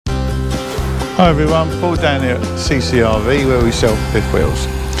Hi everyone, Paul down here at Ccrv where we sell fifth wheels.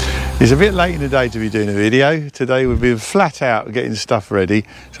 It's a bit late in the day to be doing a video. Today we've been flat out getting stuff ready,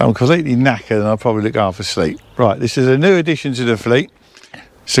 so I'm completely knackered and I'll probably look half asleep. Right, this is a new addition to the fleet.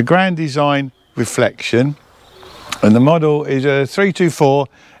 It's a Grand Design Reflection and the model is a 324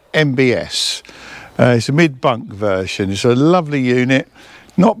 MBS. It's a mid-bunk version. It's a lovely unit,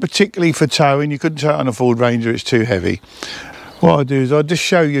 not particularly for towing. You couldn't tow it on a Ford Ranger, it's too heavy. What I'll do is I'll just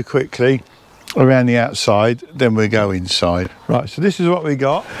show you quickly around the outside, then we'll go inside. Right, so this is what we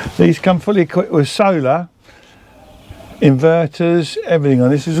got. These come fully equipped with solar, inverters, everything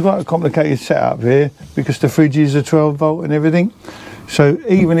on this. Is quite a complicated setup here because the fridges are 12 volt and everything. So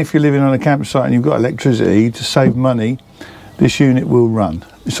even if you're living on a campsite and you've got electricity, to save money, this unit will run.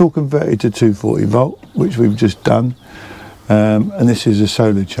 It's all converted to 240 volt, which we've just done. And this is a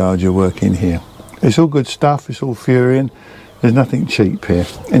solar charger working here. It's all good stuff, it's all Furion. There's nothing cheap here,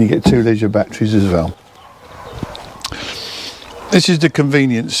 and you get 2 leisure batteries as well. This is the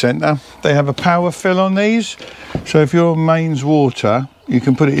convenience centre. They have a power fill on these, so if you're on mains water, you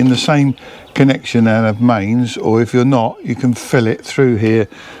can put it in the same connection and have mains, or if you're not, you can fill it through here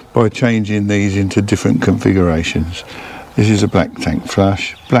by changing these into different configurations. This is a black tank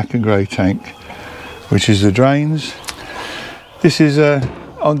flush, black and grey tank, which is the drains. This is a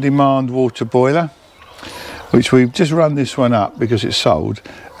on-demand water boiler, which we've just run this one up because it's sold,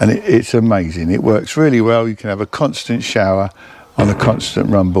 and it's amazing. It works really well. You can have a constant shower on a constant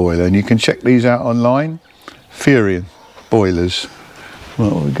run boiler, and you can check these out online. Furion boilers.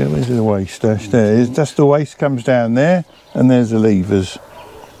 Well, we go, where's the waste dash? There, that's the waste comes down there, and there's the levers,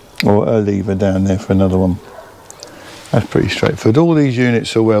 or a lever down there for another one. That's pretty straightforward. All these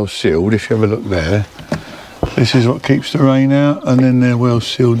units are well sealed. If you have a look there, this is what keeps the rain out, and then they're well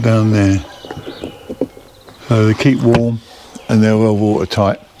sealed down there. So they keep warm and they're well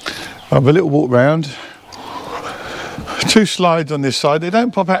watertight. I have a little walk round. 2 slides on this side. They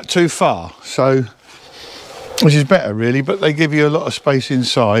don't pop out too far, so which is better really, but they give you a lot of space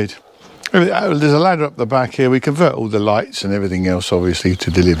inside. There's a ladder up the back here. We convert all the lights and everything else obviously to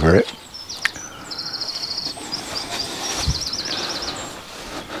deliver it.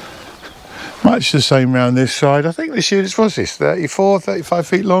 Much the same round this side. I think this unit's, what's this, 34, 35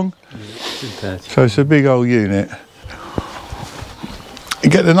 feet long? So it's a big old unit. You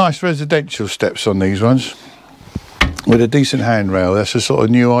get the nice residential steps on these ones with a decent handrail. That's a sort of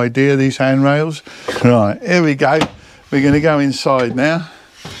new idea, these handrails. Right, here we go. We're going to go inside now.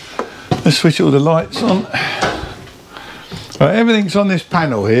 Let's switch all the lights on. Right, everything's on this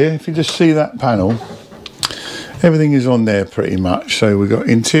panel here. If you just see that panel, everything is on there pretty much. So we've got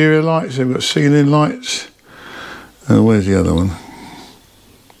interior lights, we've got ceiling lights. Where's the other one?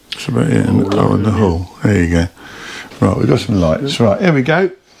 It's about it in the hall. There you go. Right, we've got some lights. Right, here we go.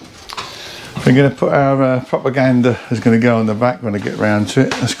 We're going to put our propaganda is going to go on the back when I get round to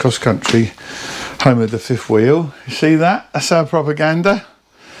it. That's cross country, home of the fifth wheel. You see that? That's our propaganda.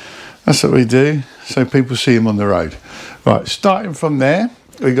 That's what we do, so people see them on the road. Right, starting from there,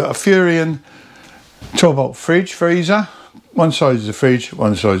 we've got a Furion 12 volt fridge, freezer. One side is the fridge,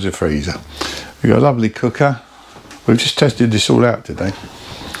 one side is the freezer. We've got a lovely cooker. We've just tested this all out today.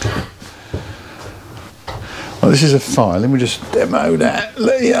 Well, this is a fire. Let me just demo that.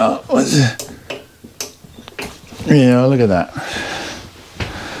 Yeah, look at that.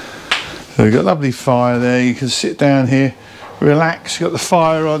 So we've got a lovely fire there. You can sit down here, relax. You've got the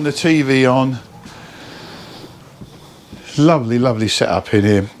fire on, the TV on. Lovely, lovely setup in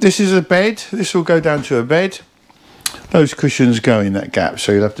here. This is a bed. This will go down to a bed. Those cushions go in that gap,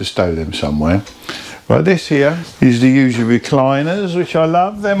 so you'll have to stow them somewhere. Right, this here is the usual recliners, which I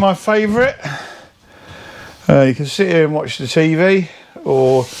love. They're my favourite. You can sit here and watch the TV,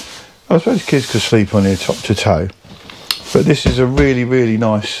 or I suppose kids could sleep on here top to toe. But this is a really, really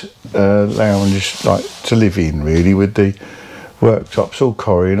nice lounge, like to live in, really, with the worktops all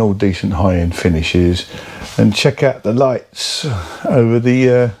Corian, all decent high-end finishes. And check out the lights over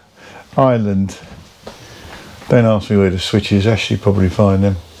the island. Don't ask me where the switch is, Ashley probably find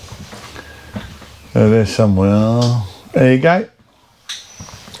them. Oh, there's somewhere. There you go.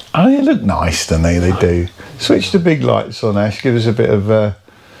 Oh, they look nice, don't they? They do. Switch the big lights on, Ash. Give us a bit of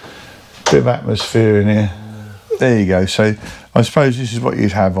atmosphere in here. There you go. So I suppose this is what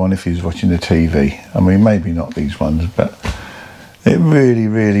you'd have on if you was watching the TV. I mean, maybe not these ones, but it really,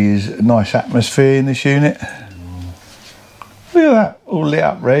 really is a nice atmosphere in this unit. Look at that, all lit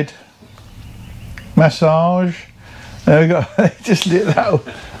up red. Massage. There we go. They just lit that up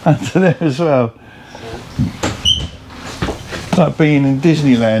under there as well. Like being in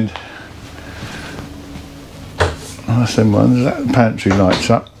Disneyland. Oh, that's them ones. That pantry lights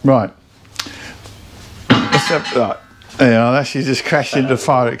up. Right. Right. Yeah, that's you just crashed into the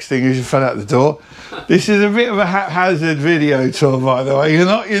fire extinguisher and fell out the door. This is a bit of a haphazard video tour, by the way. You're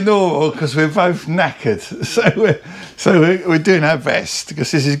not your normal because we're both knackered. So we're doing our best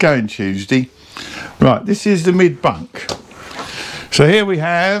because this is going Tuesday. Right, this is the mid-bunk. So here we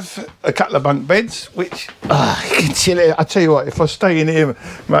have a couple of bunk beds, which you can chill it. I tell you what, if I stay in here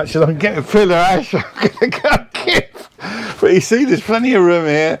much, I can get a pillow ash. I'm gonna go give. But you see, there's plenty of room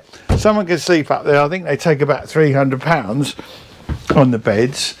here. Someone can sleep up there. I think they take about £300 on the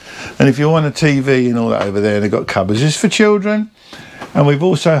beds. And if you want a TV and all that over there, they've got cupboards. It's for children. And we've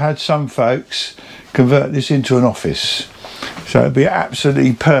also had some folks convert this into an office. So it'd be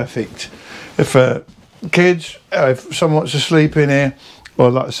absolutely perfect if kids, if someone wants to sleep in here, or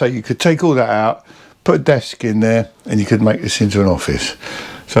like I say, you could take all that out, put a desk in there, and you could make this into an office.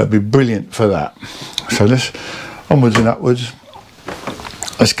 So it'd be brilliant for that. So let's onwards and upwards.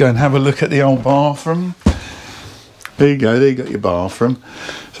 Let's go and have a look at the old bathroom. There you go, there you got your bathroom.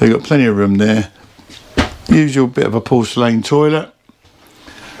 So you've got plenty of room there. Usual bit of a porcelain toilet.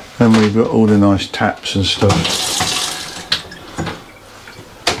 And we've got all the nice taps and stuff.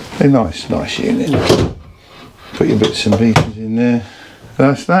 A nice unit. Put your bits and pieces in there.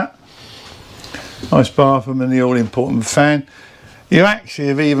 That's that. Nice bathroom and the all-important fan. You actually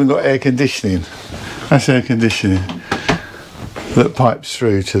have even got air conditioning. That's air conditioning that pipes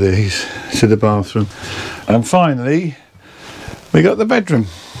through to the bathroom. And finally, we got the bedroom.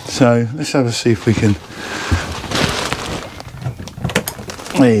 So let's have a see if we can.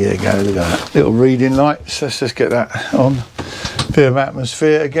 There you go, look at that. Little reading lights. Let's just get that on. Bit of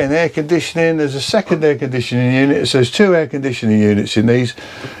atmosphere. Again, air conditioning. There's a second air conditioning unit. So there's 2 air conditioning units in these,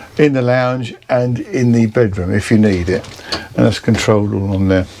 in the lounge and in the bedroom if you need it. And that's controlled all on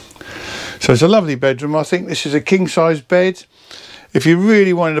there. So it's a lovely bedroom. I think this is a king size bed. If you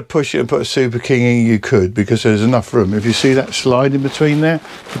really wanted to push it and put a super king in, you could, because there's enough room. If you see that slide in between there,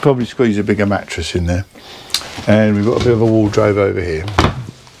 you could probably squeeze a bigger mattress in there. And we've got a bit of a wardrobe over here.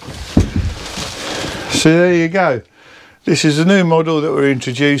 So there you go. This is a new model that we're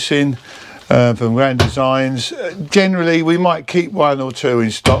introducing from Grand Designs. Generally, we might keep 1 or 2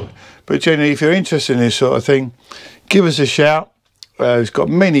 in stock, but generally, if you're interested in this sort of thing, give us a shout. It's got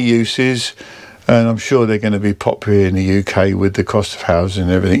many uses, and I'm sure they're going to be popular in the UK with the cost of housing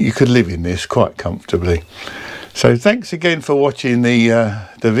and everything. You could live in this quite comfortably. So thanks again for watching the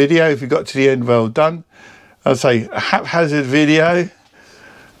video. If you got to the end, well done. I'll say a haphazard video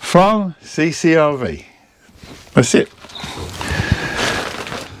from Ccrv. That's it.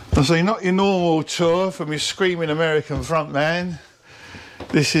 I'll say not your normal tour from your screaming American front man.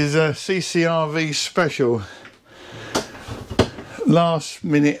 This is a Ccrv special.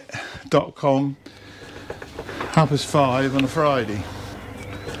 Lastminute.com, 5:30 on a Friday.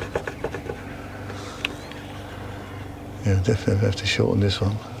 Yeah, definitely have to shorten this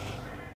one.